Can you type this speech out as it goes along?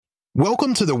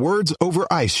Welcome to the Words Over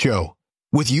Ice show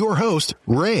with your host,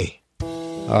 Ray.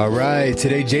 All right,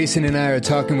 today Jason and I are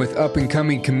talking with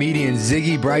up-and-coming comedian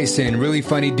Ziggy Bryson. Really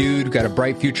funny dude, got a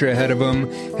bright future ahead of him.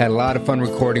 Had a lot of fun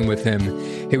recording with him.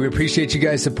 Hey, we appreciate you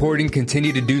guys supporting.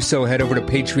 Continue to do so. Head over to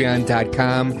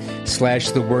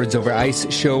patreon.com/The Words Over Ice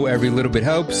show. Every little bit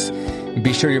helps.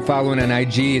 Be sure you're following on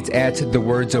IG. It's at The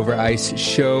Words Over Ice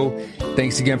show.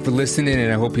 Thanks again for listening,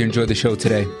 and I hope you enjoyed the show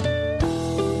today.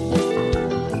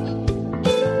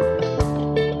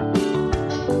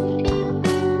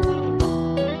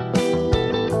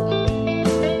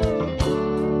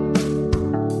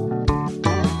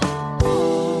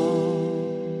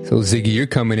 So, Ziggy, you're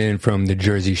coming in from the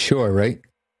Jersey Shore, right?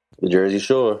 The Jersey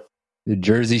Shore. The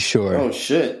Jersey Shore. Oh,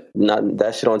 shit. Not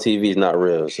that shit on TV is not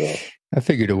real, so. I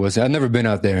figured it was. I've never been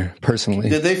out there, personally.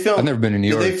 Did they film? I've never been in New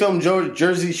York. Did they film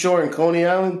Jersey Shore and Coney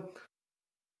Island?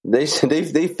 They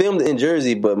filmed in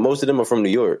Jersey, but most of them are from New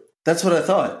York. That's what I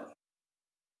thought.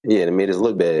 Yeah, they made us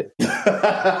look bad.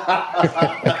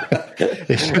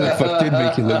 They sure the fuck did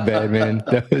make you look bad, man.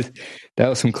 That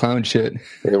was some clown shit.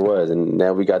 It was, and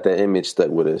now we got that image stuck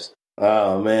with us.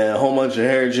 Oh, man. A whole bunch of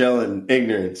hair gel and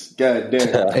ignorance. God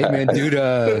damn. Hey, man, dude,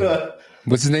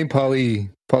 what's his name? Pauly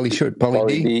Short? Pauly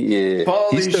D? Yeah.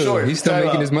 Pauly Short. He's still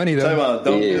making his money, though. Time out.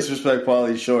 Don't disrespect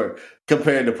Pauly Short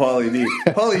compared to Pauly D.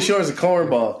 Pauly Short's a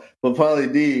cornball, but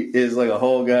Pauly D is like a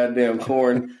whole goddamn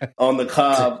corn on the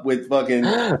cob with fucking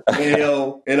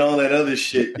mayo and all that other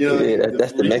shit. You know, yeah,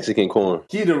 that's the Mexican corn.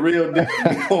 He the real deal.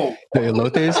 The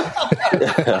elotes?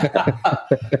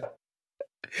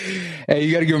 Hey,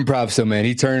 you got to give him props, though, man.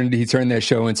 He turned that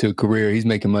show into a career. He's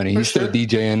making money. He's still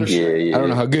DJing. Yeah. I don't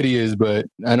know how good he is, but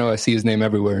I know I see his name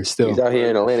everywhere still. He's out here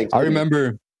in Atlantic City.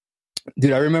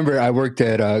 I remember I worked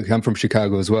at, I'm from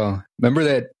Chicago as well. Remember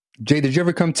that, Jay, did you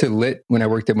ever come to Lit when I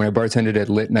bartended at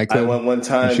Lit nightclub? I went one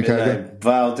time and I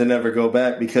vowed to never go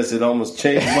back because it almost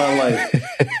changed my life.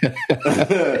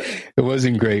 It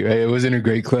wasn't great, right? It wasn't a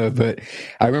great club, but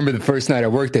I remember the first night I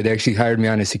worked there, they actually hired me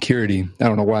on as security. I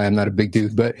don't know why, I'm not a big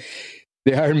dude, but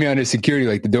they hired me on as security,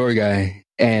 like the door guy.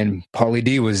 And Pauly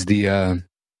D was the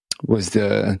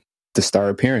star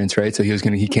appearance, right? So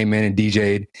he came in and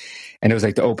DJ'd, and it was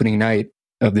like the opening night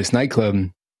of this nightclub.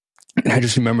 And I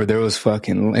just remember there was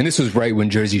and this was right when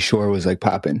Jersey Shore was like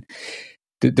popping.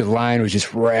 The line was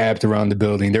just wrapped around the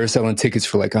building. They were selling tickets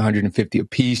for like $150 a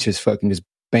piece, just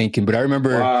banking. But I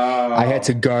remember I had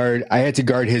to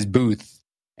guard his booth,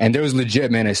 and there was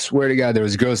legit, man. I swear to God, there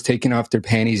was girls taking off their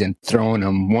panties and throwing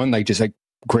them. One like just like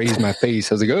grazed my face.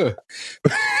 I was like, ugh.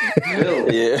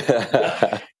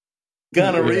 Yeah.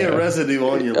 Gonorrhea residue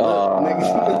on your lip,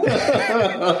 nigga.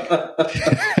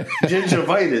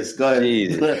 Gingivitis. Go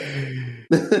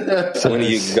ahead. So when are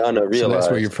you gonna realize? So that's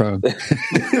where you're from.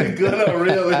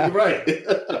 Gonorrhea, right.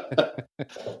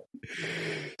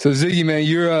 So Ziggy, man,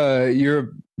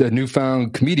 you're the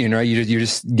newfound comedian, right? You're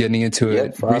just getting into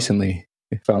it recently,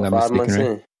 if I'm not mistaken, right?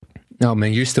 In. No,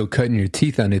 man, you're still cutting your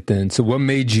teeth on it then. So what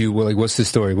made you, what's the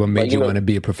story? What made you want to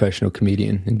be a professional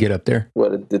comedian and get up there?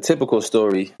 Well, the typical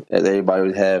story, as everybody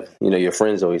would have, your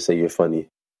friends always say you're funny.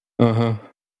 Uh-huh.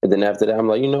 And then after that, I'm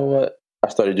like, you know what? I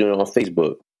started doing it on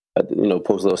Facebook. I,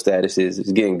 post little statuses.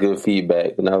 It's getting good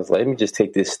feedback. And I was like, let me just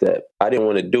take this step. I didn't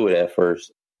want to do it at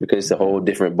first because it's a whole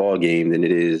different ball game than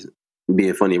it is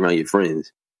being funny around your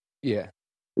friends. Yeah.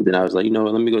 And then I was like,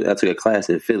 let me go. I took a class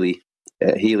in Philly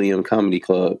at Helium Comedy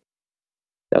Club.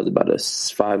 That was about a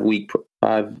 5-week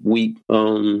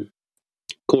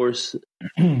course.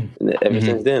 And ever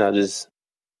since then,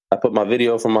 I put my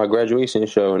video from my graduation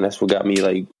show, and that's what got me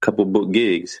like a couple book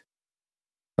gigs.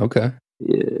 Okay.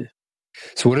 Yeah.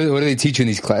 So what do they teach you in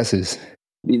these classes?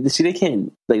 See, they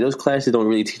can't, those classes don't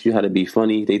really teach you how to be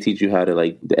funny. They teach you how to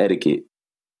the etiquette.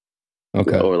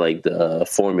 Okay. Or the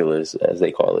formulas, as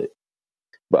they call it.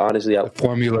 But honestly,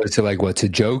 formula to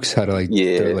jokes, how to the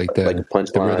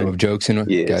punchline, the rhythm of jokes and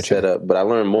gotcha. Set up. But I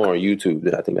learned more on YouTube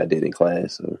than I think I did in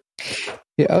class. So.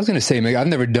 Yeah, I was gonna say, man, I've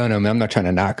never done them. I'm not trying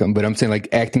to knock them, but I'm saying like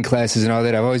acting classes and all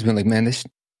that. I've always been like, man, that's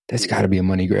got to be a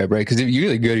money grab, right? Because if you're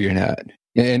really good or you're not,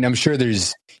 and I'm sure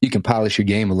you can polish your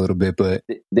game a little bit, but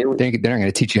they're not going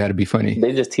to teach you how to be funny.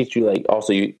 They just teach you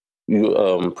also you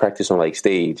practice on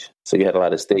stage, so you had a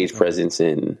lot of stage presence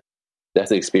and. That's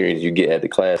the experience you get at the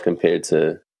class compared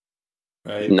to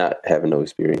not having no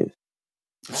experience.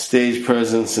 Stage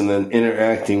presence and then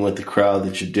interacting with the crowd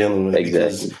that you're dealing with.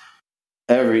 Exactly. Because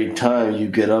every time you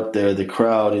get up there, the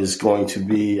crowd is going to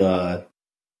be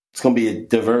it's going to be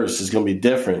diverse. It's going to be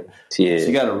different. Yeah. So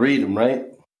you got to read them, right?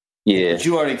 Yeah. But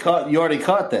you already caught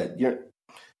that.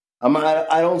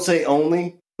 I don't say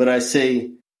only, but I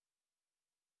say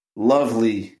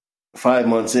lovely 5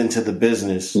 months into the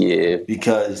business. Yeah.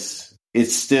 Because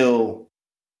it's still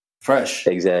fresh.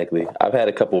 Exactly. I've had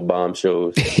a couple of bomb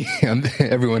shows.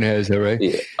 Everyone has that, right?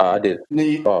 Yeah, I did.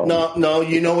 No.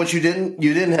 You know what you didn't?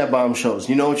 You didn't have bomb shows.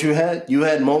 You know what you had? You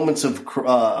had moments of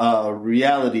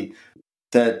reality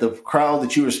that the crowd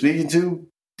that you were speaking to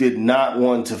did not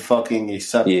want to fucking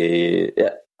accept.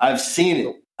 Yeah. I've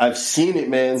seen it,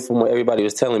 man. From what everybody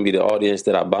was telling me, the audience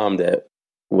that I bombed at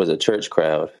was a church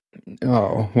crowd.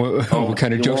 Oh, what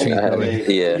kind of jokes you had?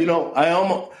 Yeah. You know, I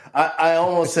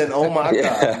almost said, "Oh my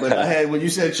God," but when you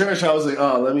said church, I was like,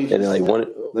 "Oh, let me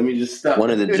just stop." One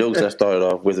of the jokes I started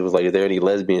off with was like, "Are there any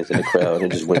lesbians in the crowd?" And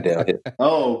it just went downhill. It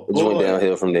just went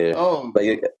downhill from there. Oh, but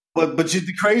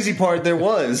the crazy part there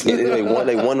was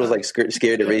one was like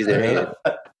scared to raise their hand.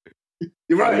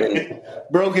 You're right.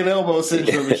 Broken elbow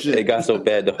syndrome and shit. It got so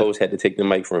bad the host had to take the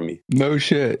mic from me. No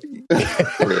shit. That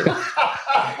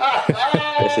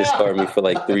shit scarred me for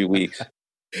like 3 weeks.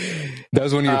 That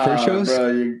was one of your first shows?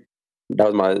 Bro, that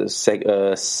was my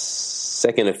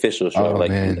second official show.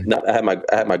 Man. I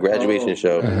had my graduation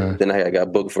show. Then I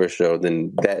got booked for a show.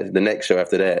 Then the next show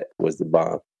after that was the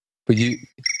bomb. But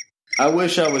I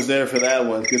wish I was there for that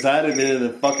one because I'd have been in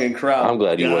the fucking crowd. I'm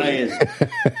glad you wasn't.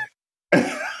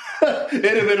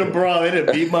 It'd have been a brawl. It'd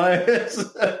have beat my ass.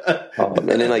 And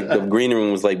then like the green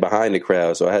room was like behind the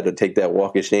crowd, so I had to take that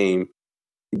walk of shame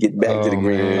to get back to the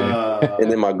green room.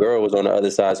 And then my girl was on the other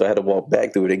side, so I had to walk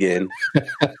back through it again. It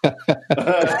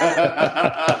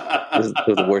was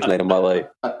the worst night of my life.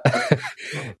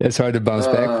 That's hard to bounce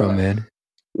back from, man.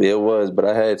 Yeah, it was, but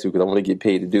I had to because I want to get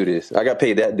paid to do this. I got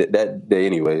paid that day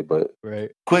anyway, but right.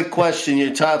 Quick question: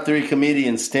 your top 3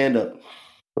 comedians stand up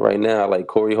right now? I like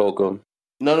Corey Holcomb.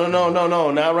 No,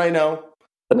 not right now.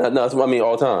 No, I mean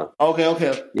all time.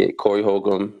 Okay. Yeah, Corey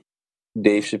Holcomb,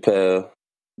 Dave Chappelle,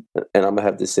 and I'm gonna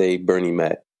have to say Bernie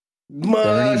Mac.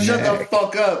 Shut the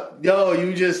fuck up, yo!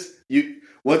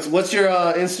 What's your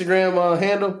Instagram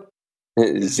handle?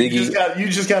 Ziggy. You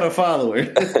just got a follower.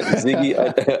 Ziggy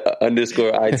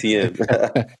 _ITM.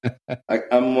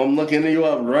 I'm looking you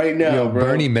up right now. Yo, bro.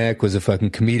 Bernie Mac was a fucking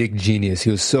comedic genius.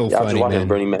 He was so funny, I was watching man.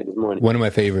 Bernie Mac this morning. One of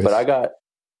my favorites. But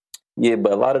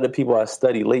but a lot of the people I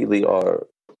study lately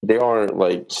aren't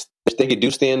like, they could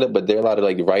do stand up, but they're a lot of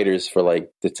like writers for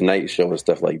like the Tonight Show and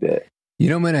stuff like that. You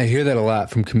know, man, I hear that a lot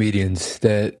from comedians,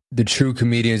 that the true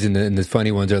comedians and the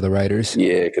funny ones are the writers.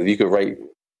 Yeah, because you could write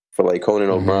for like Conan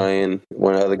O'Brien.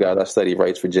 One of the other guys I study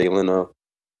writes for Jay Leno.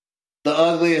 The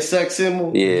ugliest sex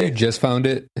symbol? Yeah. You just found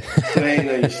it? It ain't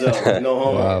on yourself. No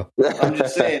homo. Wow. I'm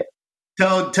just saying,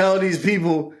 tell these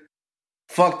people,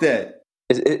 fuck that.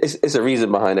 It's a reason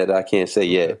behind that I can't say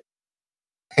yet.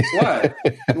 Why?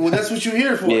 Well, that's what you're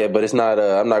here for. Yeah, but it's not.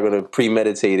 I'm not going to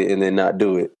premeditate it and then not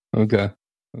do it. Okay.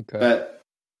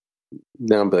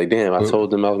 Then I'm like, damn, I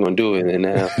told them I was going to do it, and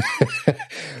now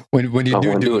when you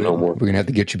do it no more. We're going to have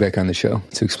to get you back on the show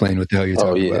to explain what the hell you're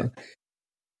talking about.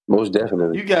 Most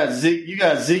definitely. You got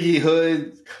Ziggy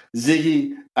Hood,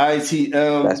 Ziggy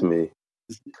ITM. That's me.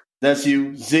 That's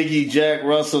you, Ziggy, Jack,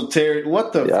 Russell, Terry.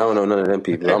 What the? Yeah, I don't know none of them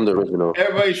people. I'm the original.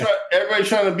 Everybody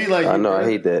trying to be like you. I know. I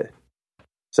hate that.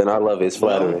 So I love it. It's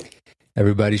flattering.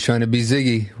 Everybody's trying to be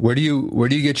Ziggy. Where do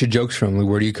you get your jokes from? Like,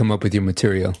 where do you come up with your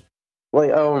material? Like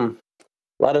a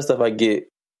lot of stuff I get.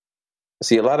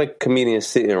 See, a lot of comedians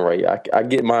sitting right. I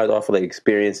get mine off of like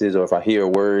experiences, or if I hear a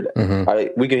word,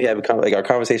 we can have like our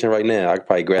conversation right now. I could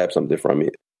probably grab something from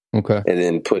it, okay, and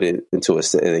then put it into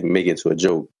and make it into a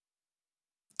joke.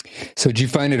 So, do you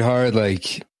find it hard,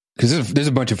 like, because there's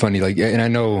a bunch of funny, like, and I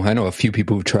know a few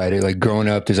people who've tried it. Like growing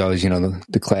up, there's always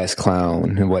the class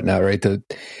clown and whatnot, right?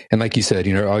 And like you said,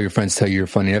 all your friends tell you you're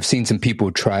funny. I've seen some people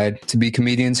who tried to be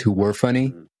comedians who were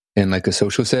funny in like a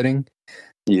social setting.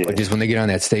 Yeah, but just when they get on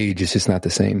that stage, it's just not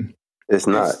the same. It's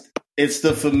not. It's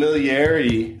the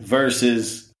familiarity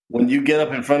versus when you get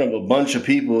up in front of a bunch of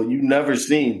people you've never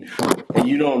seen and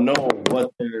you don't know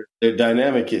what their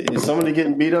dynamic is. Is somebody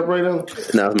getting beat up right now?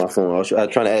 No, it's my phone. I was trying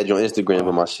to add you on Instagram,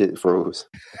 but my shit froze.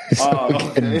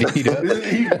 Oh, okay.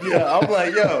 Yeah, I'm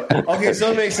like, yo, okay,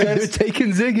 so it makes sense. They're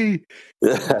taking Ziggy.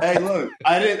 Hey, look,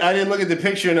 I didn't look at the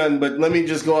picture or nothing, but let me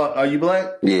just go out. Are you black?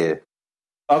 Yeah.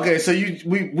 Okay, so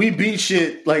we beat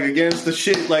shit like against the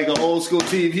shit like an old school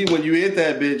TV when you hit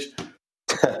that bitch.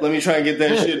 Let me try and get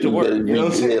that shit to work. You know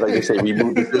what I'm saying? Like they say,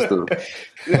 reboot the system.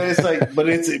 Yeah, it's like, but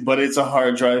it's a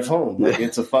hard drive phone. Like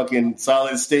it's a fucking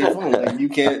solid state phone. Like you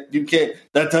can't.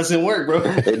 That doesn't work, bro.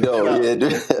 It don't. Yeah,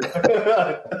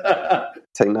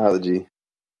 technology.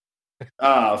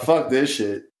 Fuck this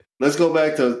shit. Let's go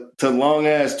back to long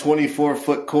ass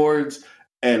 24-foot cords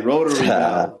and rotary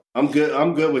valve. I'm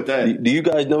good with that. Do you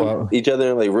guys know each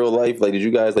other in like real life? Like, did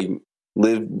you guys like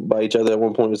live by each other at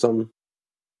one point or something?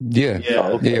 Yeah.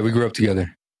 Yeah. Yeah, we grew up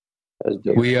together.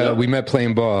 We met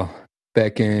playing ball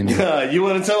back in. You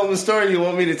want to tell them the story? Or you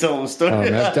want me to tell them the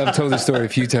story? I've told the story a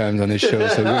few times on this show,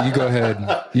 so you go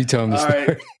ahead. You tell them the story.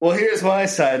 Right. Well, here's my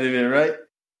side of it, right?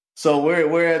 So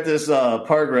we're at this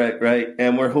park rec, right?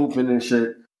 And we're hooping and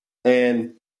shit.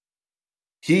 And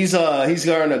he's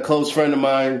guarding a close friend of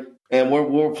mine, and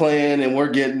we're playing and we're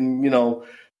getting,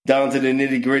 down to the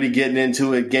nitty gritty, getting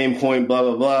into it, game point, blah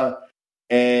blah blah.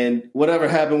 And whatever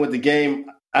happened with the game,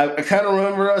 I kind of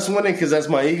remember us winning because that's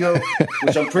my ego,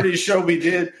 which I'm pretty sure we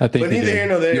did. I think but neither here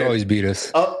nor there. You always beat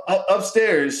us.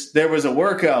 Upstairs, there was a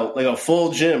workout, like a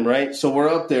full gym, right? So we're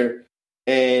up there,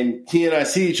 and he and I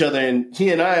see each other, and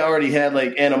he and I already had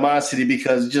like animosity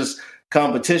because just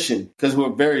competition, because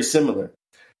we're very similar.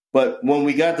 But when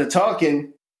we got to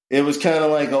talking, it was kind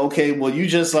of like, okay, well, you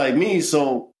just like me,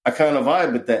 so I kind of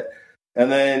vibe with that.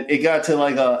 And then it got to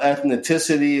like a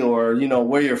ethnicity or,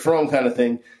 where you're from kind of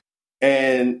thing.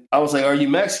 And I was like, are you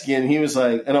Mexican? He was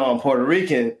like, no, I'm Puerto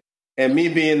Rican. And me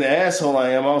being the asshole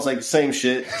I am, I was like, same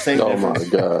shit, same difference.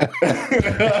 Oh my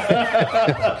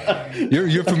God.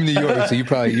 You're from New York, so you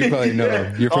probably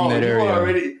know. You're from that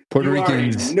area. Puerto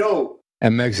Ricans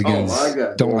and Mexicans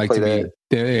don't like to be.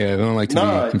 Yeah, don't like to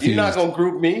be confused. You're not gonna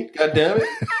group me, God damn it.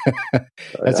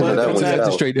 That's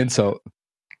a straight insult.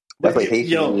 That's like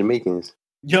Haitians and Jamaicans.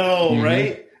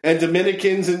 Right? And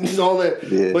Dominicans and all that.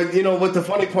 Yeah. But what the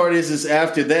funny part is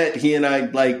after that, he and I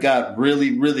like got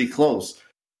really, really close.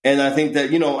 And I think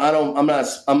that,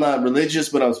 I'm not religious,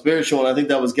 but I'm spiritual. And I think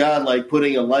that was God like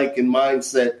putting a like and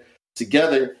mindset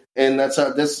together. And that's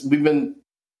how we've been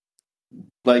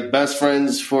like best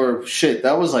friends for shit.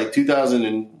 That was like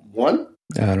 2001.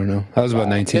 I don't know. I was about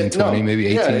 19, 20, maybe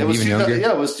 18, even younger.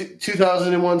 Yeah, it was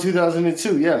 2001,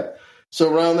 2002. Yeah.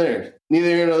 So around there, neither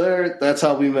here nor there. That's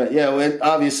how we met. Yeah, and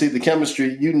obviously the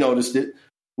chemistry, you noticed it.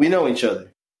 We know each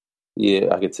other.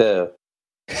 Yeah, I could tell.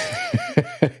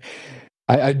 But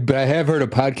I have heard a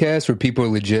podcast where people are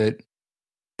legit.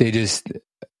 They just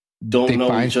don't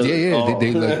know each other. Yeah.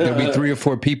 There'll be 3 or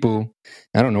 4 people.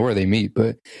 I don't know where they meet,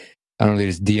 but I don't know. They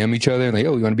just DM each other and like,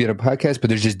 oh, you want to be on a podcast?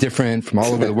 But they're just different from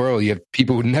all over the world. You have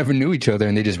people who never knew each other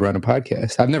and they just run a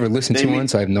podcast. I've never listened to one,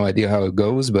 so I have no idea how it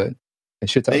goes, but.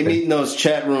 They meet in those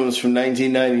chat rooms from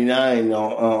 1999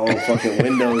 on fucking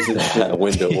Windows and shit.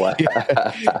 Window. I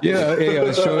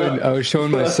was showing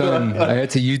my son. I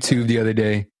had to YouTube the other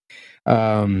day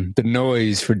the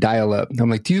noise for dial-up.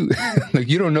 I'm like, you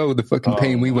don't know the fucking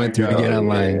pain we went through to get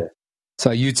online. Yeah.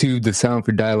 So I YouTubed the sound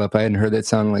for dial-up. I hadn't heard that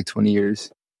sound in like 20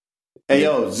 years. Hey,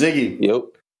 yo, Ziggy. Yep.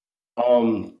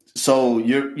 So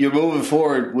you're moving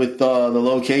forward with the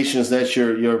locations that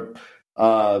you're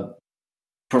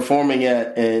performing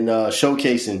at and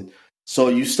showcasing. So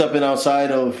you stepping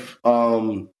outside of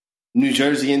New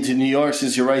Jersey into New York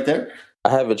since you're right there?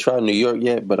 I haven't tried New York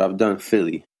yet, but I've done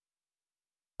Philly.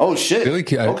 Oh, shit. Philly,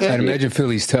 I'd imagine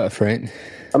Philly's tough, right?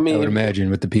 I would imagine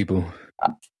with the people.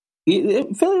 Philly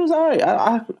was all right.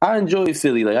 I enjoyed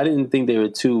Philly. Like, I didn't think they were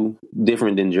too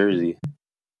different than Jersey.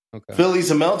 Okay.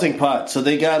 Philly's a melting pot, so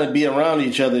they got to be around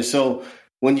each other. So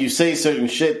when you say certain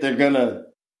shit, they're gonna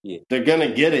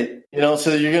get it.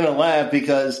 So you're gonna laugh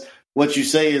because what you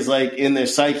say is like in their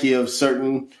psyche of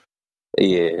certain,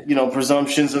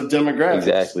 presumptions of demographics.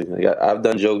 Exactly. Like I've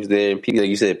done jokes there, and people, like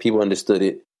you said, people understood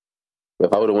it. But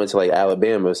if I would have went to like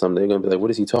Alabama or something, they're gonna be like,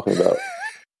 "What is he talking about?"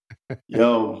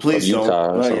 Yo, please don't.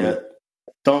 Not yet.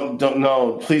 Don't.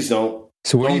 No, please don't.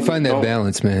 So where do you find that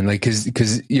balance, man? Like,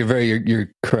 because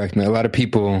you're correct, man. A lot of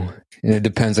people, and it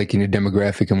depends, like in your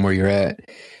demographic and where you're at,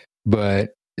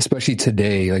 but especially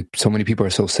today, like so many people are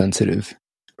so sensitive,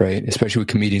 right? Especially with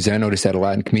comedians. I notice that a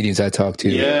lot in comedians I talk to.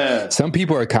 Yeah. Some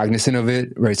people are cognizant of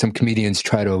it, right? Some comedians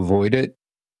try to avoid it.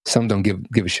 Some don't give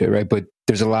a shit, right? But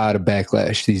there's a lot of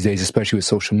backlash these days, especially with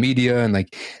social media. And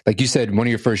like you said, one of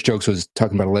your first jokes was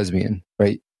talking about a lesbian,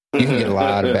 right? You can get a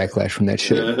lot of backlash from that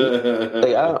shit.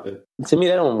 Like, to me,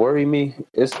 that don't worry me.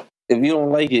 If you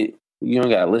don't like it, you don't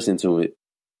gotta listen to it.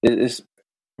 It's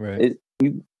right.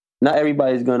 Not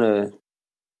everybody's gonna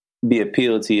be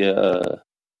appealed to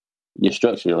your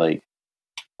structure. Like,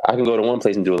 I can go to one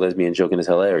place and do a lesbian joke and it's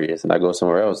hilarious, and I go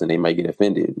somewhere else and they might get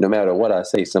offended. No matter what I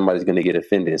say, somebody's gonna get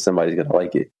offended and somebody's gonna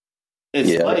like it.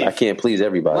 I can't please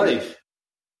everybody. Life.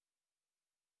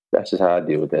 That's just how I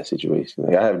deal with that situation.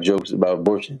 Like, I have jokes about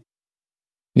abortion.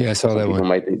 Yeah, I saw that one. People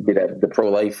might get at the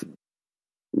pro-life,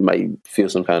 might feel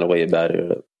some kind of way about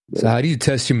it. So how do you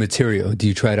test your material? Do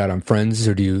you try it out on friends,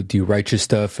 or do you write your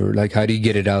stuff, or like how do you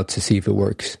get it out to see if it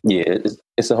works? Yeah,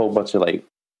 it's a whole bunch of like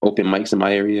open mics in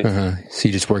my area. So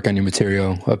you just work on your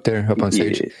material up on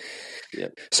stage. Yeah.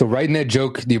 So writing that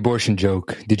joke, the abortion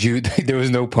joke, did you? There was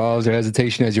no pause or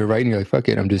hesitation as you're writing. You're like, "Fuck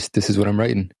it, this is what I'm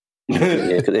writing."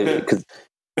 Yeah, because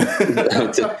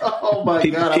oh my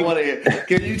God, I want to hear.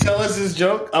 Can you tell us this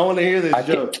joke? I want to hear this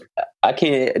joke. I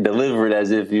can't deliver it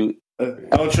as if you.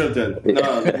 Don't trip then.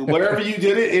 No, wherever you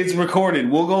did it, it's recorded.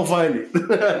 We'll go find it.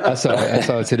 I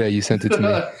saw it today. You sent it to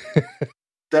me.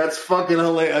 That's fucking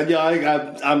hilarious.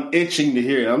 Yeah, I'm itching to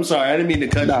hear it. I'm sorry, I didn't mean to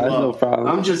cut you off. No problem.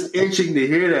 I'm just itching to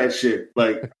hear that shit.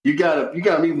 Like you got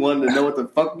me wanting to know what the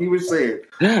fuck you were saying.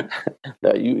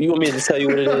 No, you want me to tell you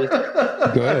what it is?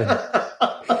 Go ahead.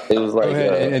 It was like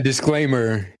and a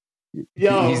disclaimer.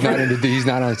 Yo, he's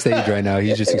not on stage right now.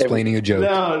 He's just explaining a joke.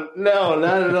 No,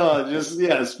 not at all. Just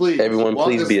yes, please. Everyone,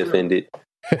 please be offended.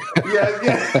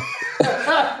 Yeah.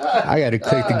 I got to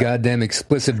click the goddamn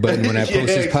explicit button when I post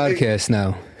this podcast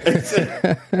now.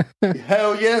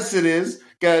 Hell yes, it is.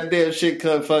 Goddamn shit,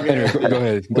 cut fucking. Go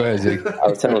ahead, Zig. I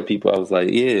was telling people, I was like,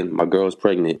 yeah, my girl's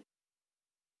pregnant.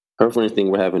 Her friends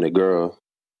think we're having a girl.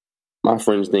 My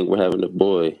friends think we're having a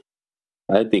boy.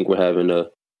 I think we're having a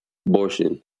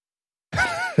abortion.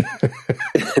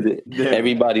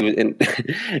 Everybody was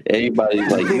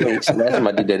like, you ain't shit. Last time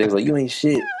I did that, they was like, you ain't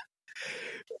shit.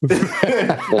 And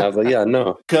I was like, yeah, I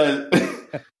know.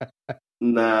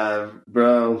 Nah,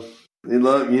 bro.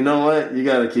 Look, you know what? You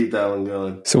got to keep that one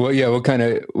going. So what kind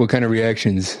of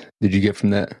reactions did you get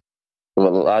from that? Well, a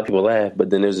lot of people laughed,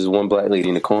 but then there's this one black lady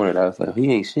in the corner, and I was like,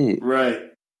 he ain't shit. Right.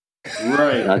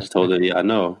 And I just told her, yeah, I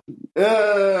know.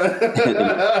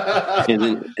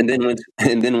 and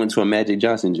then went to a Magic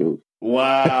Johnson joke.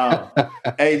 Wow.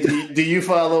 Hey, do you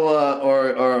follow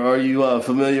or are you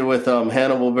familiar with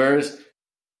Hannibal Buress?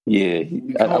 Yeah,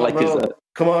 I like his.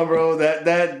 Come on, bro.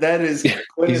 That is.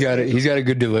 He's got a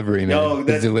good delivery, man. No,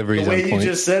 his delivery is the way on you point.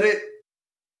 just said it.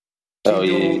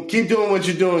 Keep doing what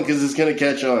you're doing because it's gonna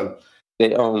catch on. They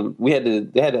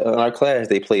had in our class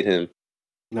they played him.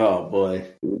 Oh boy,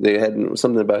 they had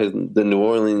something about the New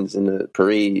Orleans and the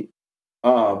parade.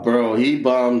 Oh, bro, he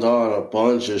bombed on a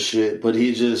bunch of shit, but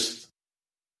he's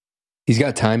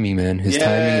got timing, man. His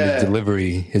timing and his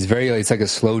delivery is it's like a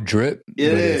slow drip.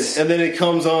 It is, and then it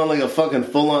comes on like a fucking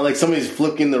full on, like somebody's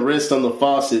flicking the wrist on the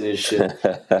faucet and shit.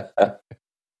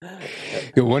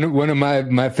 One of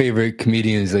my favorite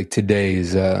comedians like today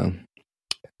is I'm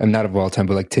not of all time,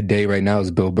 but like today right now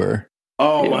is Bill Burr.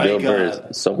 Oh my Bill God, Burr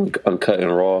is so uncut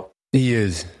and raw. He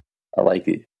is. I like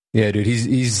it. Yeah, dude.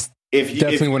 He's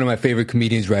definitely one of my favorite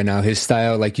comedians right now. His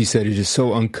style, like you said, is just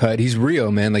so uncut. He's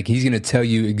real, man. Like he's gonna tell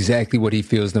you exactly what he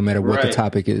feels, no matter what the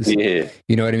topic is. Yeah,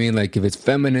 you know what I mean. Like if it's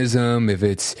feminism, if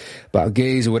it's about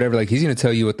gays or whatever, like he's gonna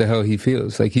tell you what the hell he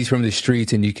feels. Like he's from the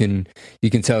streets, and you can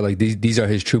tell like these are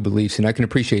his true beliefs, and I can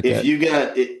appreciate that.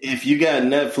 If you got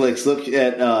Netflix, look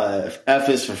at F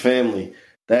is for Family.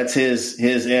 That's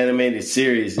his animated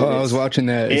series. Oh, I was watching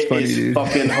that. It's funny, dude.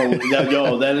 Fucking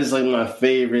yo, that is like my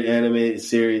favorite animated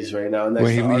series right now.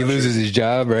 When he loses his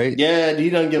job, right? Yeah, he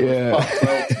doesn't give a fuck,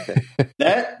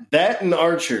 bro. that and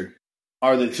Archer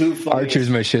are the two funniest. Archer's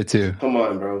my shit too. Come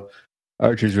on, bro.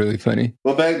 Archer's really funny.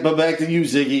 But back to you,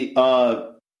 Ziggy.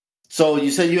 So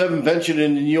you said you haven't ventured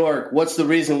into New York. What's the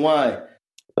reason why?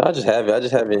 I just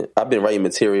haven't. I've been writing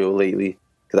material lately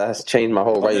because I changed my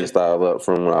whole writing style up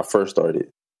from when I first started.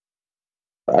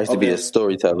 I used to be a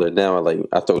storyteller. Now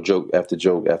I throw joke after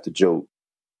joke after joke.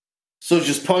 So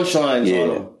just punchlines on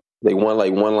them.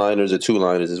 Like one-liners or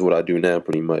two-liners is what I do now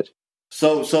pretty much.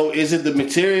 So is it the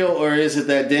material or is it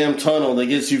that damn tunnel that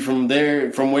gets you from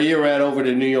where you're at over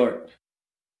to New York?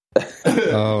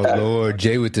 Oh, Lord.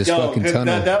 Jay with this fucking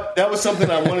tunnel. That was something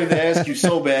I wanted to ask you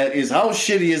so bad is how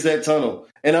shitty is that tunnel?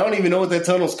 And I don't even know what that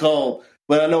tunnel's called,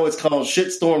 but I know it's called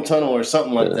Shitstorm Tunnel or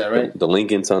something like that, right? The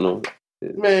Lincoln Tunnel.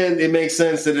 Man, it makes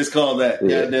sense that it's called that.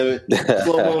 Yeah. God damn it.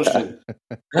 Slow motion.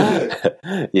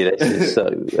 Yeah, that shit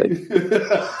sucks.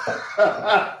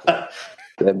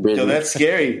 That bridge. Yo, that's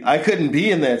scary. I couldn't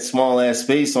be in that small ass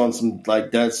space on some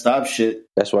like that stop shit.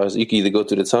 That's why you can either go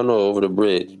through the tunnel or over the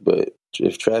bridge, but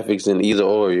if traffic's in either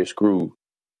or, you're screwed.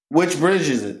 Which bridge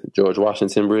is it? George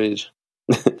Washington Bridge.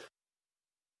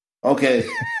 Okay.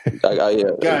 God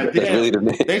damn. Really the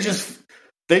name.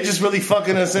 They just really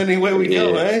fucking us anywhere we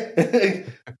go, eh?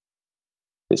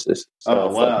 It's just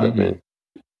wow, man.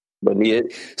 But yeah.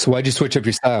 So why'd you switch up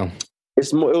your style?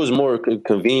 It was more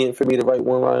convenient for me to write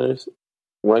one-liners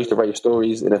when I used to write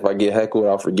stories, and if I get heckled,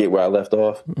 I'll forget where I left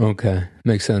off. Okay,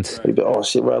 makes sense. You'd be, oh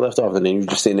shit, where I left off, and then you're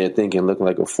just sitting there thinking, looking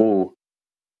like a fool.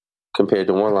 Compared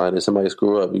to one-liners, somebody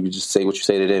screw up, you just say what you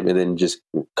say to them, and then just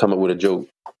come up with a joke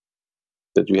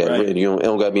that you had written. You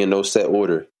don't got to be in no set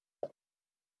order.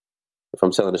 If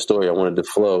I'm telling a story, I wanted to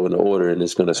flow in the order, and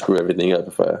it's going to screw everything up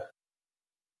if I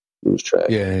Lose track.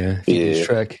 Yeah. Lose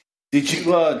track. Did you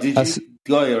go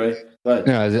ahead, Ray? Go ahead.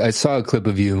 No, I saw a clip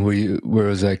of you where it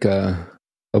was like a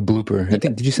blooper. I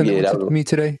think, did you send that one to me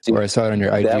today? Or I saw it on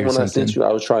your IG that or one something? I sent you,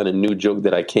 I was trying a new joke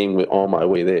that I came with on my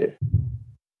way there.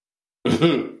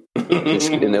 And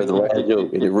that was the last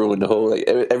joke, and it ruined the whole. Like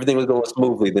everything was going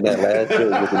smoothly. Then that last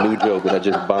joke was a new joke, and I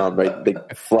just bombed. Right, they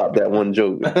flopped that one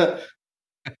joke.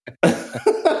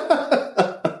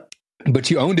 But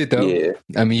you owned it though. Yeah.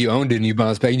 I mean, you owned it, and you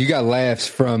bounced back. And you got laughs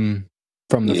from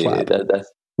the flop.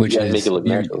 That's which is make it look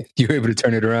natural. You were able to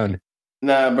turn it around.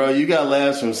 Nah, bro, you got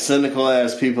laughs from cynical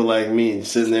ass people like me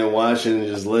sitting there watching and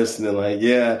just listening. Like,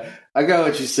 yeah, I got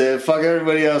what you said. Fuck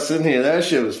everybody else in here. That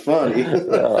shit was funny.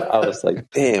 I was like,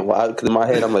 damn. Because in my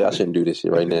head, I'm like, I shouldn't do this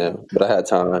shit right now. But I had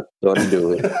time, so let me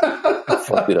do it. I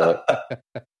fucked it up,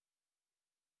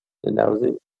 and that was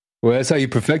it. Well, that's how you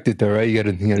perfect it, though, right? You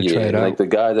gotta try it out. Like the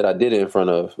guy that I did it in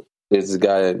front of is this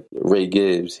guy Ray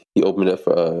Gibbs. He opened up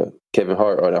for Kevin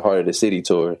Hart on the Heart of the City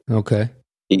tour. Okay.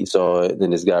 He saw it. Then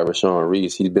this guy Rashawn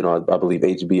Reese, he's been on, I believe,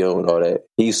 HBO and all that.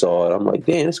 He saw it. I'm like,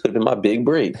 damn, this could have been my big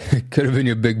break. Could have been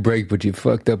your big break, but you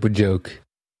fucked up a joke.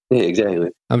 Yeah,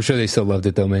 exactly. I'm sure they still loved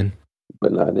it though, man.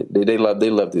 But nah, they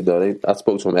loved it though. I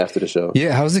spoke to him after the show.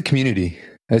 Yeah, how's the community?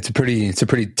 It's a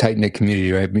pretty tight knit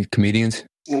community, right? Comedians.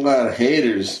 A lot of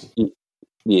haters.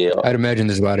 Yeah, I'd imagine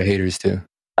there's a lot of haters too.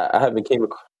 I haven't came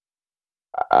across.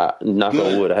 Knock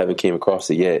on wood, I haven't came across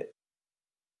it yet.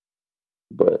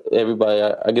 But everybody,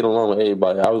 I get along with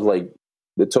everybody. I was like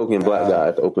the token black guy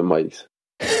at the open mics.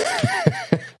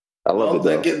 I love it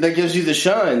though. That gives you the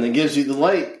shine. That gives you the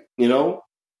light. You know.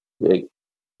 Yeah,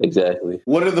 exactly.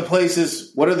 What are the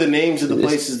places? What are the names of the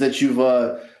places that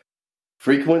you've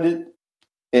frequented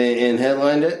and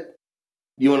headlined at?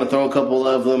 You want to throw a couple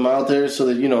of them out there so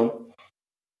that you know.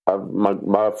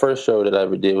 My first show that I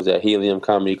ever did was at Helium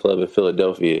Comedy Club in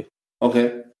Philadelphia.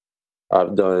 Okay.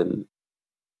 I've done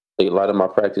a lot of my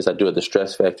practice I do at the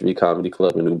Stress Factory Comedy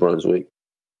Club in New Brunswick.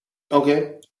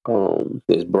 Okay.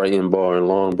 There's Brighton Bar in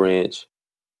Long Branch,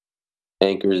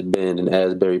 Anchor's Bend in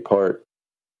Asbury Park.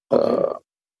 Okay.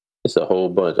 It's a whole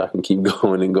bunch. I can keep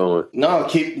going and going. No,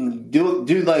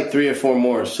 do like 3 or 4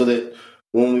 more so that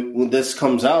when this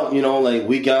comes out, you know, like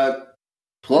we got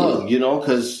plug, you know,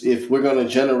 because if we're going to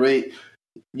generate,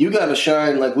 you got to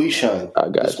shine like we shine.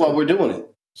 That's why we're doing it.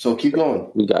 So keep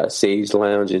going. We got Sage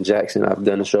Lounge in Jackson. I've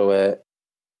done a show at.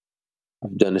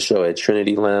 I've done a show at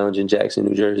Trinity Lounge in Jackson,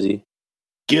 New Jersey.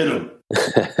 Get him.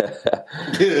 What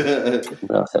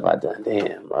else have I done?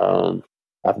 Damn.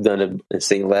 I've done a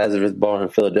St. Lazarus Bar in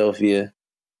Philadelphia.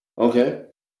 Okay.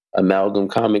 Amalgam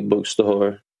Comic Book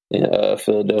Store in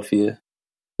Philadelphia.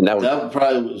 And that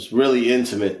probably was really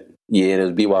intimate. Yeah, it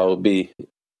was BYOB.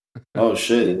 Oh,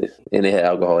 shit. And they had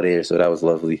alcohol there, so that was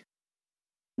lovely.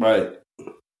 Right.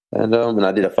 And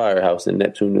I did a firehouse in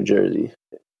Neptune, New Jersey.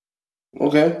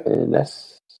 Okay. And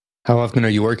that's... How often are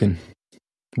you working?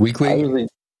 Weekly? I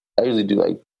usually do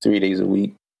like 3 days a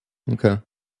week. Okay.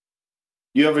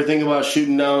 You ever think about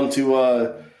shooting down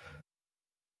to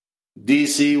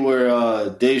D.C. where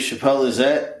Dave Chappelle is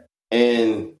at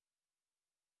and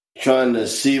trying to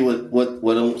see what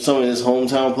some of his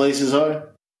hometown places are?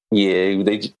 Yeah,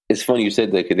 it's funny you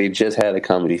said that because they just had a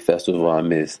comedy festival I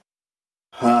missed.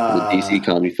 The DC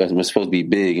Comedy Festival was supposed to be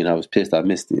big, and I was pissed I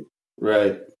missed it.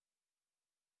 Right.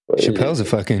 But Chappelle's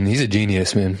he's a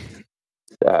genius, man.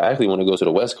 I actually want to go to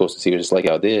the West Coast to see what it's like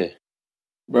out there.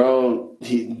 Bro,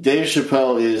 Dave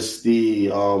Chappelle is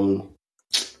the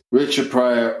Richard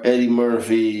Pryor, Eddie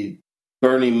Murphy,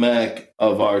 Bernie Mac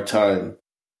of our time.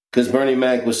 Because Bernie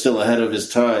Mac was still ahead of his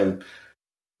time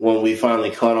when we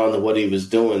finally caught on to what he was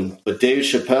doing. But Dave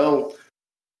Chappelle,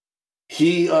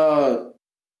 he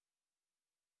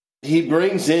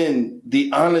brings in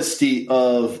the honesty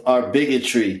of our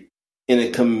bigotry in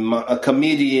a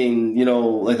comedian, you know,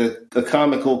 like a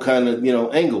comical kind of, you know,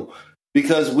 angle.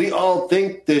 Because we all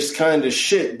think this kind of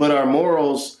shit, but our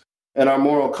morals and our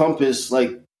moral compass,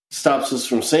 like, stops us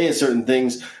from saying certain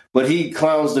things. But he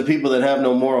clowns the people that have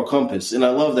no moral compass. And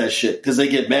I love that shit because they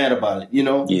get mad about it, you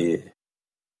know? Yeah.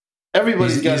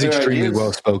 Everybody's got their extremely ideas.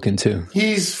 well spoken, too.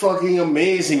 He's fucking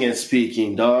amazing at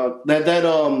speaking, dog. That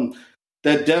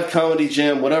Def Comedy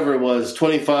Jam, whatever it was,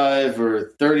 25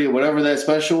 or 30 or whatever that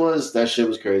special was, that shit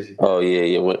was crazy. Oh,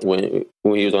 yeah. When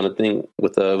he was on the thing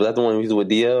with, was that the one he was with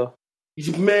DL?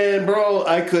 Man, bro,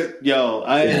 I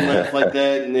hadn't laughed like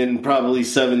that in probably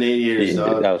 7-8 years.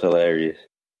 Yeah, that was hilarious.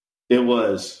 It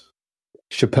was.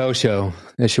 Chappelle Show,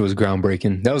 that shit was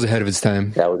groundbreaking. That was ahead of its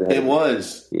time. It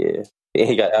was. Yeah. And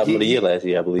he got album of the year last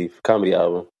year, I believe. Comedy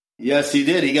album. Yes, he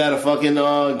did. He got a fucking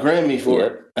Grammy for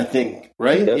it, I think.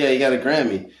 Right? Yep. Yeah, he got a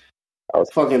Grammy.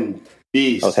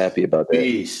 I was happy about that.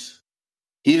 Beast.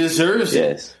 He deserves it.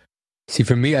 Yes. See,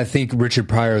 for me, I think Richard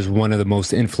Pryor is one of the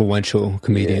most influential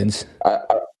comedians. I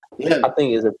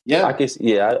think it's I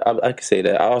can say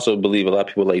that. I also believe a lot of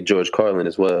people like George Carlin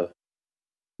as well.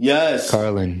 Yes,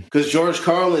 Carlin, because George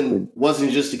Carlin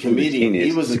wasn't just a comedian;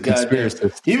 he was a goddamn.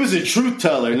 He was a truth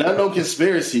teller, not no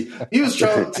conspiracy. He was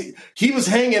he was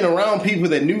hanging around people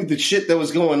that knew the shit that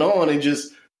was going on and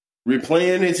just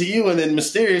replaying it to you, and then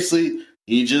mysteriously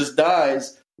he just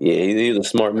dies. Yeah, he's a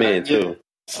smart man too.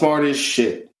 Smart as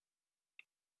shit.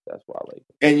 That's why I like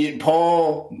him. And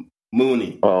Paul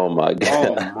Mooney. Oh my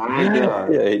god! Oh my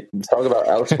god! Yeah, talk about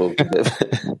outspoken.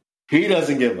 He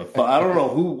doesn't give a fuck. I don't know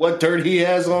what dirt he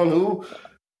has on who,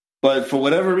 but for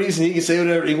whatever reason, he can say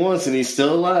whatever he wants, and he's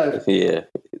still alive. Yeah.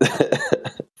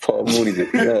 Paul Mooney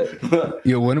did that.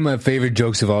 Yo, one of my favorite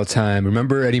jokes of all time.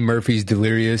 Remember Eddie Murphy's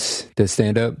Delirious, the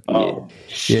stand-up? Oh,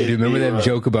 yeah, dude, remember that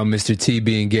joke about Mr. T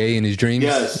being gay in his dreams?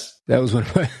 Yes. That was one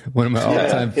of my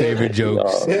all-time favorite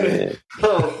jokes.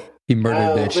 Oh, he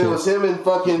murdered that shit. It was him and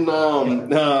fucking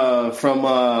from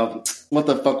what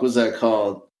the fuck was that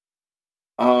called?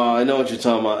 I know what you're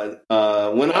talking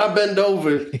about. When I bend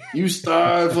over, you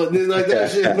starve like that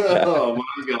shit. Oh my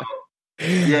god!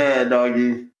 Yeah,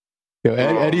 doggy. Yo,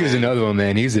 Eddie was another one,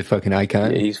 man. He's a fucking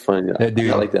icon. Yeah, he's funny. That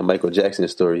dude. I like that Michael Jackson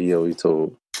story he always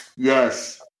told.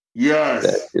 Yes.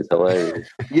 That is hilarious.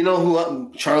 You know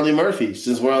who? Charlie Murphy.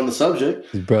 Since we're on the subject,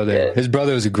 his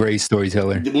brother was a great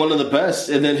storyteller, one of the best.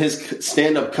 And then his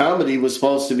stand-up comedy was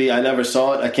supposed to be. I never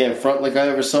saw it. I can't front like I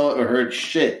ever saw it or heard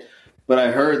shit, but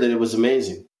I heard that it was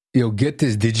amazing. Yo, get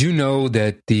this. Did you know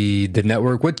that the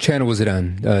network? What channel was it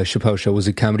on? Chappelle Show. Was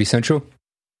it Comedy Central?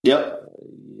 Yep.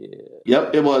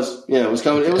 Yep, it was. Yeah, it was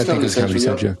Comedy. It was Comedy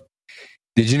Central. Yep.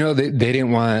 Did you know that they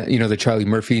didn't want the Charlie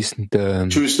Murphys, the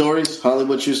True Stories,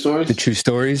 Hollywood True Stories, the True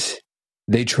Stories?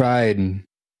 They tried,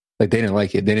 they didn't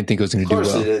like it. They didn't think it was going to do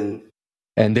well. They didn't.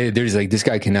 And they're just like, this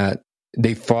guy cannot.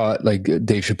 They fought like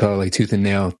Dave Chappelle, like tooth and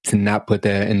nail, to not put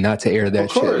that and not to air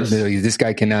that shit. Like, this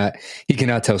guy cannot. He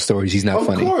cannot tell stories. He's not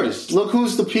funny. Of course, look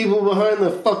who's the people behind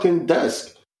the fucking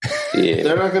desk. Yeah,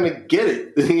 they're not going to get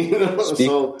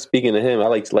it. Speaking of him, I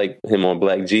like him on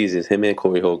Black Jesus. Him and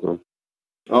Corey Holcomb.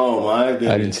 Oh my goodness!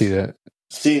 I didn't see that.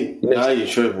 See, now you're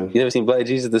tripping. You never seen Black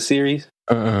Jesus the series?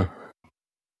 I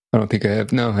don't think I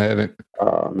have. No, I haven't.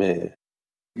 Oh man,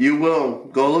 you will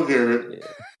go look at it.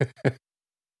 Yeah.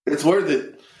 It's worth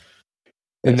it.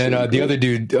 And then the other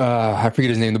dude, I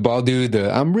forget his name. The bald dude.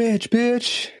 I'm rich,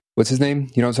 bitch. What's his name?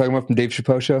 You know what I'm talking about from Dave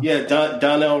Chappelle Show? Yeah,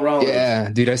 Donnell Rawlings.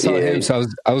 Yeah, dude, I saw him. So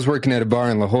I was working at a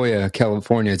bar in La Jolla,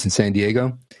 California. It's in San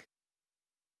Diego.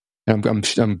 And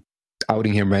I'm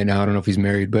outing him right now. I don't know if he's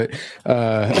married, but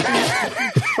oh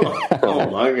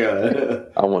my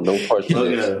god, I want no parts of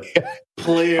this.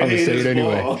 Player, I'm gonna say it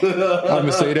anyway. I'm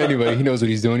gonna say it anyway. He knows what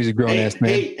he's doing. He's a grown ass man.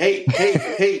 Hey.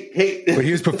 But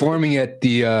he was performing at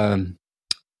the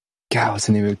what's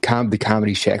the name of it? The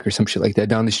Comedy Shack or some shit like that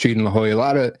down the street in La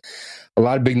Jolla. A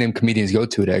lot of big name comedians go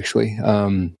to it actually.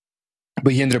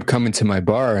 But he ended up coming to my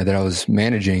bar that I was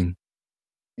managing,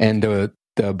 and the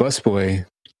busboy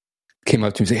came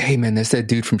up to me and said, "Hey man, that's that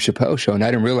dude from Chappelle Show." And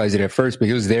I didn't realize it at first, but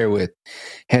he was there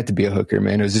had to be a hooker,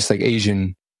 man. It was just like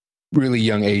really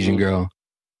young Asian girl.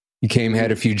 He came,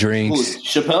 had a few drinks.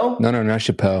 Chappelle? No, not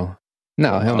Chappelle.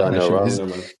 No, hell no.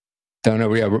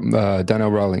 Donnell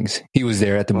Rawlings. He was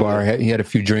there at the bar. He had a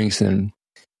few drinks and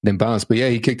then bounced. But yeah,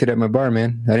 he kicked it at my bar,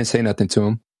 man. I didn't say nothing to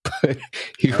him, but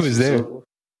he was there.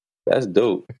 That's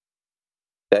dope.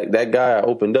 That guy I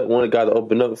opened up, one of the guys I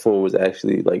opened up for was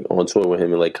actually like on tour with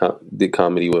him and did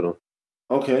comedy with him.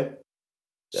 Okay.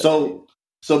 So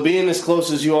being as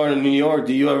close as you are to New York,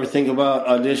 do you ever think about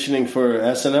auditioning for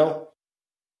SNL?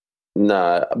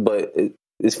 Nah, but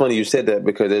it's funny you said that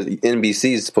because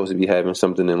NBC is supposed to be having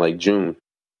something in like June.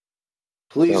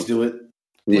 Please do it.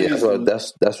 Yeah, so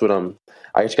that's what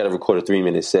I just got to record a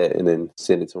 3-minute set and then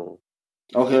send it to him.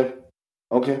 Okay.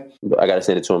 But I got to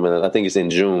send it to him, and I think it's in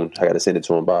June. I got to send it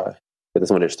to him by. But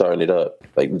that's when they're starting it up.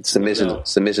 Like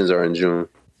submissions are in June.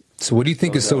 So what do you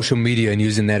think of social media and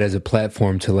using that as a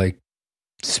platform to like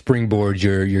springboard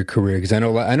your career? Because I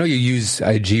know you use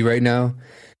IG right now,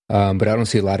 but I don't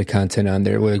see a lot of content on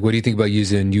there. Like, what do you think about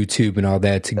using YouTube and all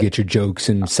that to get your jokes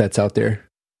and sets out there?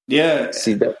 Yeah,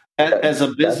 see that as a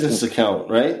business account,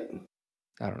 right?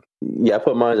 I don't know. Yeah, I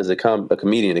put mine as a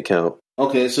comedian account.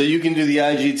 Okay, so you can do the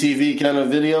IGTV kind of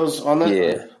videos on that?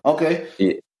 Yeah. Okay.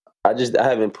 Yeah. I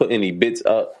haven't put any bits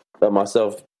up of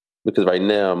myself because right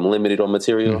now I'm limited on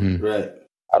material. Mm-hmm. Right.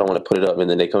 I don't want to put it up and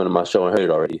then they come to my show and heard it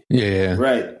already. Yeah.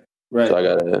 Right.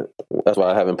 So that's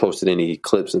why I haven't posted any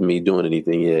clips of me doing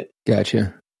anything yet.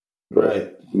 Gotcha.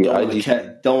 Right.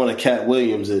 Don't want to Cat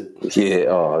Williams it. Yeah.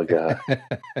 Oh God.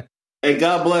 And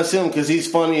God bless him because he's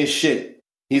funny as shit.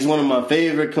 He's one of my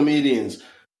favorite comedians.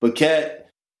 But Cat,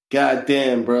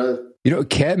 goddamn, bro. You know,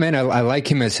 Cat, man, I like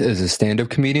him as a stand-up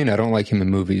comedian. I don't like him in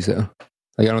movies, though.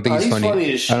 Like, I don't think he's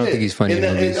funny as shit. I don't think he's funny in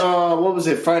movies. What was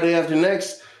it, Friday After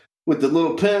Next? With the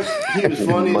little pimp? He was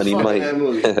funny as fuck in that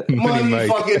movie. Money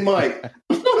fucking Mike.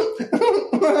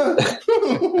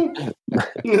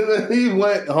 He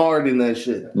went hard in that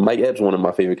shit. Mike Epps, one of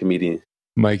my favorite comedians.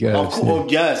 Mike Epps. Oh,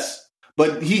 yes.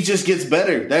 But he just gets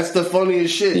better. That's the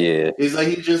funniest shit. Yeah. It's like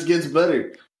he just gets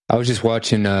better. I was just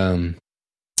watching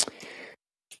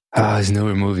his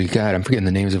newer movie. God, I'm forgetting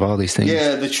the names of all these things.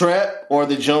 Yeah, The Trap or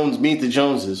Meet the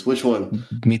Joneses. Which one?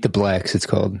 Meet the Blacks, it's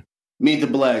called. Meet the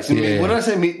Blacks. Yeah. What did I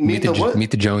say? Meet the what?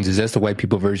 Meet the Joneses. That's the white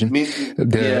people version. Yeah,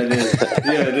 it is.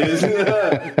 Yeah, it is.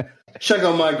 Check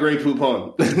out my Grey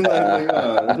Poupon.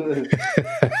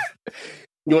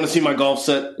 You want to see my golf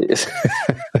set?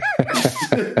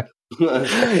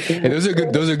 Hey, those are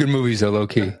good movies though, low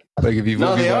key. Like if you've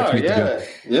watched Meet the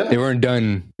Joneses, they weren't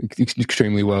done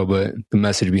extremely well, but the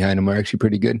message behind them are actually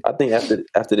pretty good. I think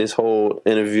after this whole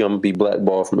interview, I'm gonna be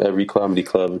blackballed from every comedy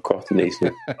club across the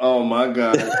nation. Oh my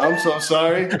God, I'm so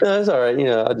sorry. No, it's all right.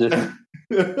 I just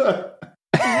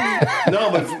no,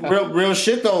 but real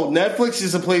shit though. Netflix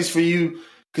is a place for you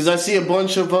because I see a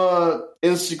bunch of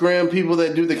Instagram people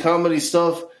that do the comedy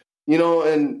stuff,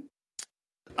 and.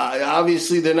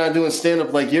 Obviously, they're not doing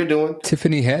stand-up like you're doing.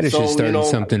 Tiffany Haddish is starting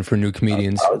something for new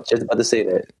comedians. I was just about to say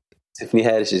that. Tiffany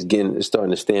Haddish is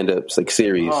starting a stand-up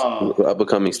series,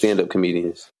 becoming stand-up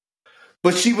comedians.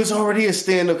 But she was already a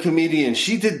stand-up comedian.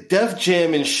 She did Def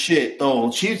Jam and shit,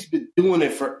 though. She's been doing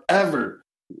it forever.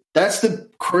 That's the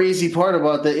crazy part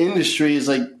about the industry is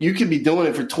like you could be doing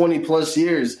it for 20 plus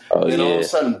years, and all of a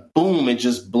sudden, boom, it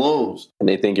just blows. And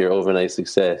they think you're overnight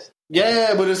success.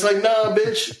 Yeah, but it's like, nah,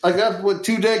 bitch. I got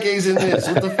 2 decades in this.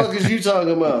 What the fuck is you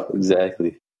talking about?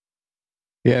 Exactly.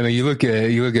 Yeah, I mean, you look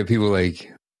at people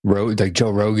like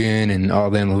Joe Rogan and all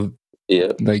them.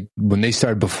 Yeah, like when they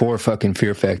started before fucking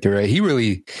Fear Factor, right?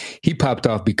 He popped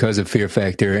off because of Fear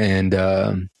Factor and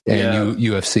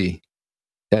UFC.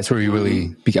 That's where he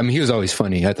really. I mean, he was always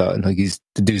funny. I thought like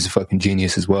the dude's a fucking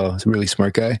genius as well. He's a really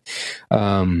smart guy.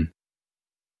 But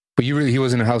he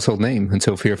wasn't a household name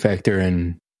until Fear Factor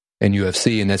and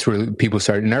UFC, and that's where people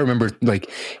started. And I remember like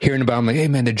hearing about him, like, hey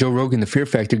man, the Joe Rogan, the Fear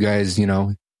Factor guy is,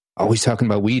 always talking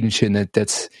about weed and shit, and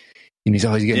that's he's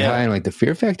always getting high, and like the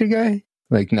Fear Factor guy,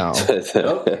 like no.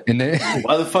 And then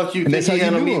why the fuck you? And that's how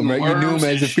you knew him, right? You knew him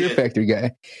as a Fear Factor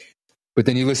guy, but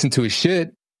then you listen to his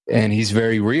shit, and he's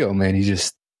very real, man.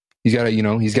 He's got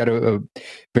a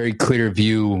very clear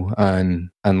view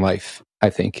on life. I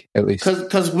think at least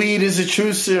because weed is a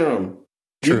truth serum.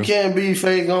 True. You can't be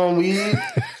fake on weed.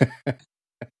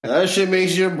 That shit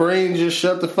makes your brain just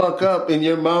shut the fuck up, and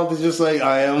your mouth is just like,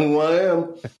 I am who I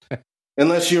am.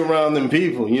 Unless you're around them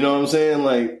people, you know what I'm saying?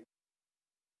 Like,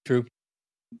 true.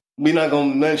 We're not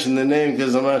gonna mention the name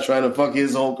because I'm not trying to fuck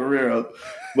his whole career up.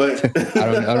 But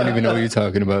I don't even know what you're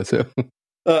talking about. So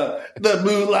the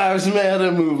Blue Lives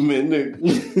Matter movement.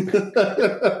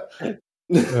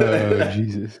 Oh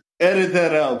Jesus! Edit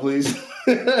that out, please.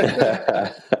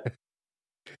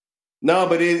 No,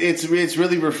 but it's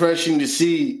really refreshing to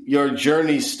see your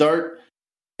journey start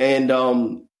and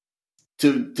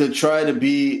to try to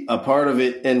be a part of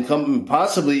it and come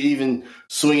possibly even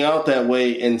swing out that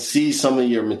way and see some of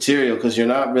your material because you're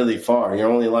not really far.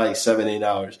 You're only like 7-8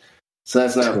 hours. So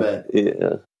that's not bad.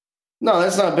 Yeah. No,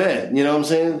 that's not bad. You know what I'm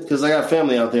saying? Because I got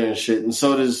family out there and shit. And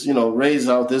so does, Ray's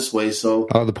out this way. So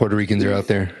all the Puerto Ricans are out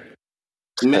there.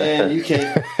 Man, you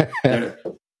can't.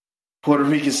 Puerto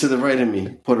Ricans to the right of me,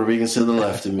 Puerto Ricans to the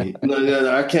left of me.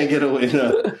 No, I can't get away.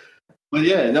 No. But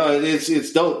yeah, no,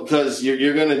 it's dope because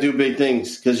you're gonna do big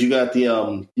things because you got the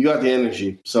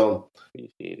energy. So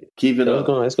keep it up.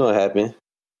 It's gonna happen.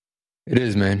 It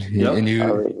is, man. Yep. And you,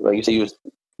 like you say,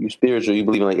 you spiritual. You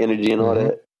believe in like energy and all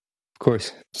that. Of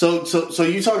course. So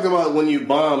you talked about when you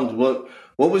bombed. What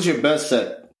was your best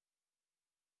set?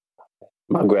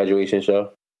 My graduation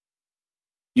show.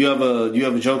 You have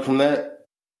a joke from that?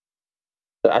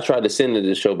 I tried to send it to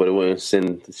the show, but it wouldn't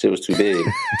send. The shit was too big.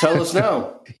 Tell us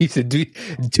now. He said, "Do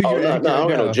your act." I don't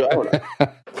got no joke. No,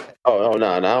 I don't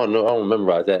know. I don't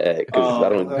memorize that act because I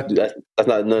don't. That's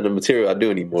not none of the material I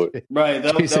do anymore. Right.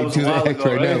 That was a while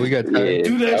ago, right? Now. We got time. Yeah,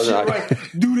 do that shit right.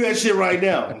 Do that shit right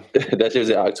now. That shit was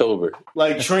in October.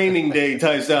 Like training day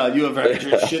type style. You ever had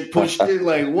your shit pushed in?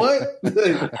 Like what?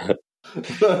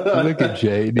 Look at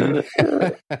Jay, dude.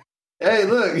 Hey,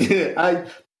 look,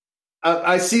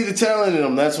 I see the talent in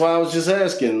him. That's why I was just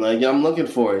asking. Like, I'm looking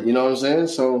for it. You know what I'm saying?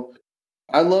 So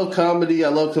I love comedy. I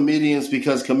love comedians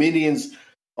because comedians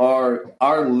are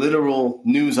our literal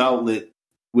news outlet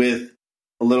with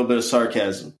a little bit of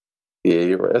sarcasm. Yeah,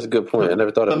 you're right. That's a good point. I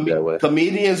never thought of it that way.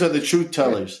 Comedians are the truth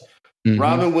tellers. Mm-hmm.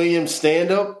 Robin Williams'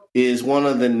 stand-up is one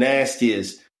of the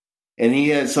nastiest, and he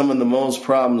had some of the most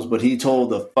problems, but he told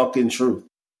the fucking truth.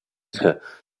 You're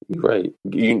right.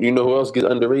 You know who else gets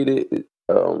underrated?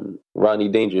 Rodney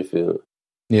Dangerfield.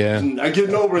 Yeah. I get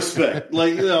no respect.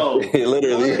 Like,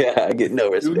 literally, yeah, I get no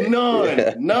respect.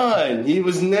 None. He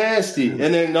was nasty.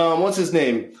 And then, what's his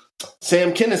name?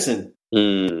 Sam Kinison.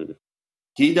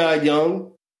 He died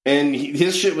young, and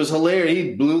his shit was hilarious.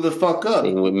 He blew the fuck up.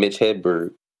 Same with Mitch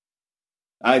Hedberg.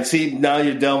 I see, now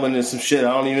you're delving into some shit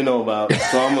I don't even know about.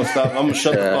 So I'm going to stop. I'm going to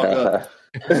shut the fuck up.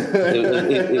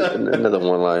 Another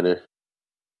one-liner.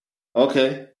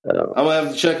 Okay. I'm going to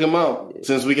have to check him out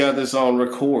since we got this on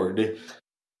record.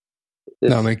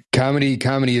 No, I mean,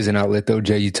 comedy is an outlet, though,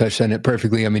 Jay. You touched on it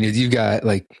perfectly. I mean, you got,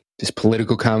 like, just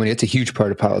political comedy. It's a huge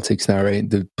part of politics now, right?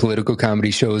 The political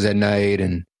comedy shows at night,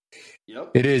 and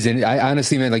it is. And I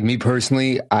honestly, man, like me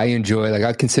personally, I enjoy, like,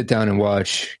 I can sit down and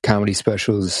watch comedy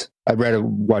specials. I'd rather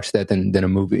watch that than a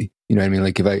movie. You know what I mean?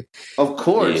 Like, if I... Of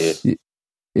course.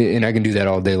 And I can do that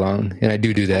all day long. And I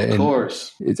do that. Of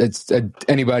course. It's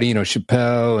anybody, you know,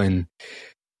 Chappelle and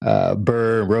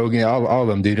Burr, Rogan, all of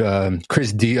them, dude.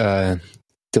 Chris D'Elia,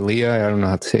 I don't know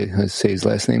how to say his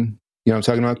last name. You know what I'm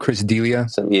talking about? Chris D'Elia.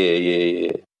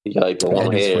 Yeah. He got like the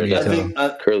long hair,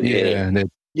 curly hair.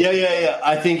 Yeah.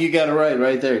 I think you got it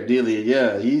right there, D'Elia.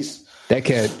 Yeah, that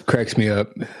cat cracks me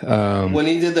up. When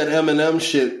he did that Eminem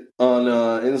shit on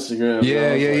Instagram.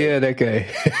 Yeah, that guy.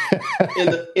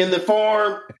 in the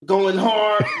farm, going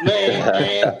hard,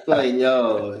 man. Like,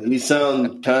 yo, you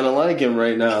sound kind of like him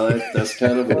right now. That's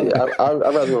kind of funny. I'd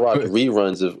rather watch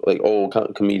reruns of like old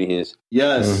comedians.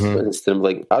 Yes. Mm-hmm. Instead of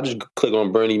like, I'll just click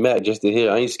on Bernie Mac just to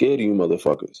hear. I ain't scared of you,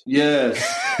 motherfuckers. Yes.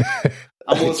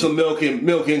 I want some milk and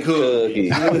cookies.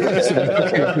 Now I'm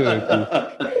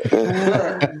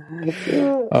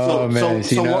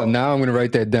going to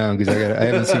write that down because I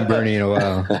haven't seen Bernie in a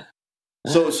while.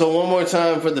 So one more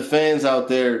time for the fans out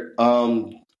there,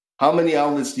 how many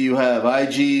outlets do you have?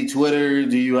 IG, Twitter?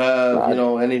 Do you have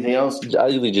anything else? I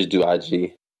usually just do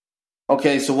IG.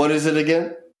 Okay, so what is it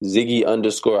again?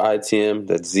 Ziggy_ITM.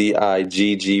 That's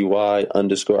ZIGGY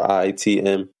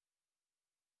 _ITM.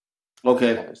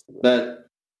 Okay, that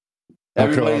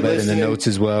I'll throw all that in the notes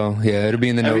as well. Yeah, it'll be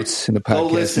in the notes in the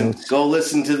podcast. Go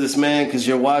listen to this man because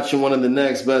you're watching one of the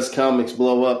next best comics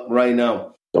blow up right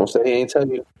now. Don't say he ain't tell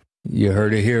you. You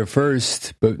heard it here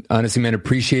first. But honestly, man,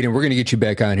 appreciate it. We're going to get you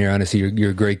back on here. Honestly,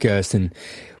 you're a great guest, and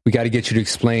we got to get you to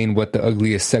explain what the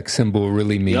ugliest sex symbol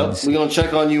really means. Yep, we're gonna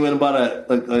check on you in about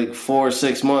like 4 or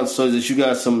 6 months so that you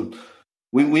got some.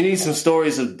 We need some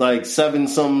stories of like seven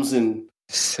sums and.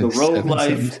 The road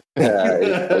life.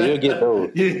 You'll get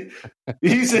those.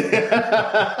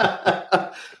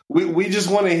 We just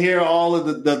want to hear all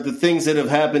of the things that have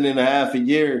happened in a half a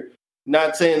year.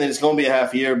 Not saying that it's going to be a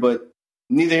half a year, but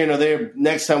neither here nor there.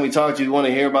 Next time we talk to you, we want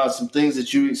to hear about some things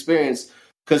that you experienced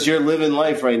because you're living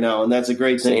life right now, and that's a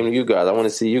great thing. Same to you guys. I want to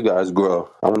see you guys grow.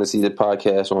 I want to see the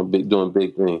podcast doing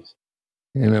big things.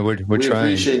 Yeah, man, we're trying.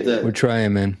 Appreciate that. We're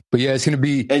trying, man. But yeah, it's gonna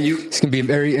be a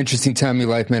very interesting time in your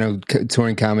life, man. I'm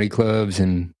touring comedy clubs,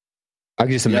 and I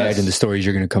can just imagine the stories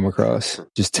you're gonna come across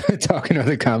just talking to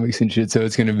other comics and shit. So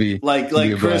it's gonna be like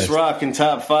Chris Rock in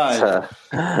Top 5. All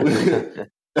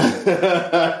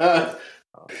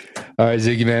right,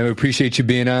 Ziggy, man, we appreciate you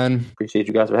being on. Appreciate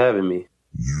you guys for having me.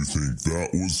 You think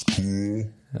that was cool?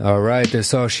 All right,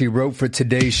 that's all she wrote for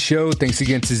today's show. Thanks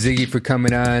again to Ziggy for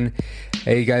coming on.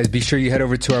 Hey, guys, be sure you head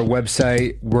over to our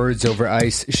website,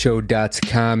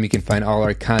 wordsovericeshow.com. You can find all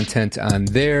our content on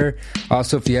there.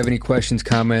 Also, if you have any questions,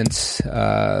 comments,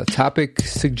 topic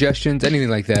suggestions, anything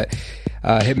like that,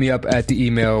 hit me up at the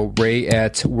email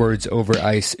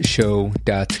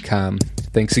ray@wordsovericeshow.com.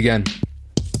 Thanks again.